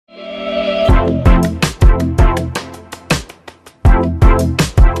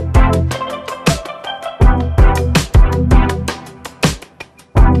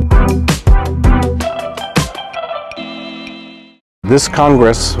This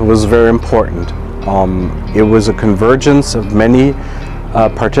Congress was very important. It was a convergence of many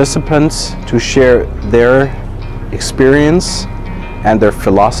participants to share their experience and their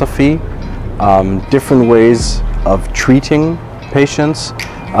philosophy, different ways of treating patients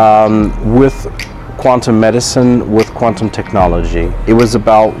with quantum medicine, with quantum technology. It was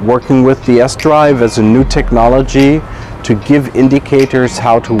about working with the S-Drive as a new technology to give indicators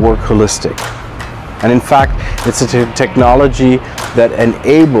how to work holistic. And in fact, it's a technology that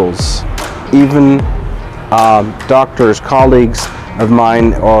enables even doctors, colleagues of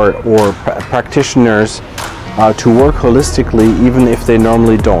mine, or practitioners to work holistically even if they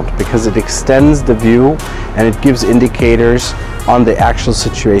normally don't, because it extends the view and it gives indicators on the actual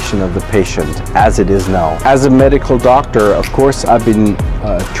situation of the patient as it is now. As a medical doctor, of course, I've been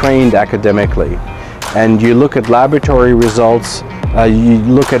trained academically, and you look at laboratory results, you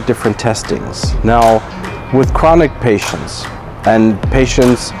look at different testings. Now, with chronic patients and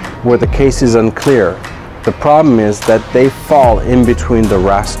patients where the case is unclear, the problem is that they fall in between the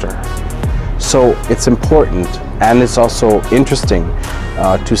raster. So it's important, and it's also interesting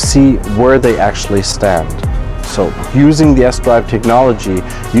to see where they actually stand. So using the S-Drive technology,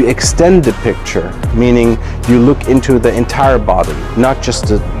 you extend the picture, meaning you look into the entire body, not just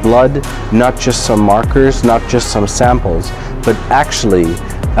the blood, not just some markers, not just some samples, but actually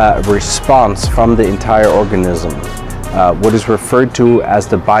a response from the entire organism, what is referred to as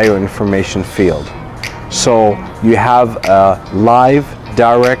the bioinformation field. So you have a live,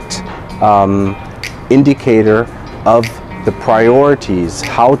 direct indicator of the priorities,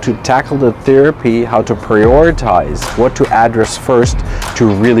 how to tackle the therapy, how to prioritize, what to address first to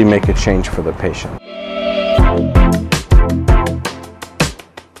really make a change for the patient.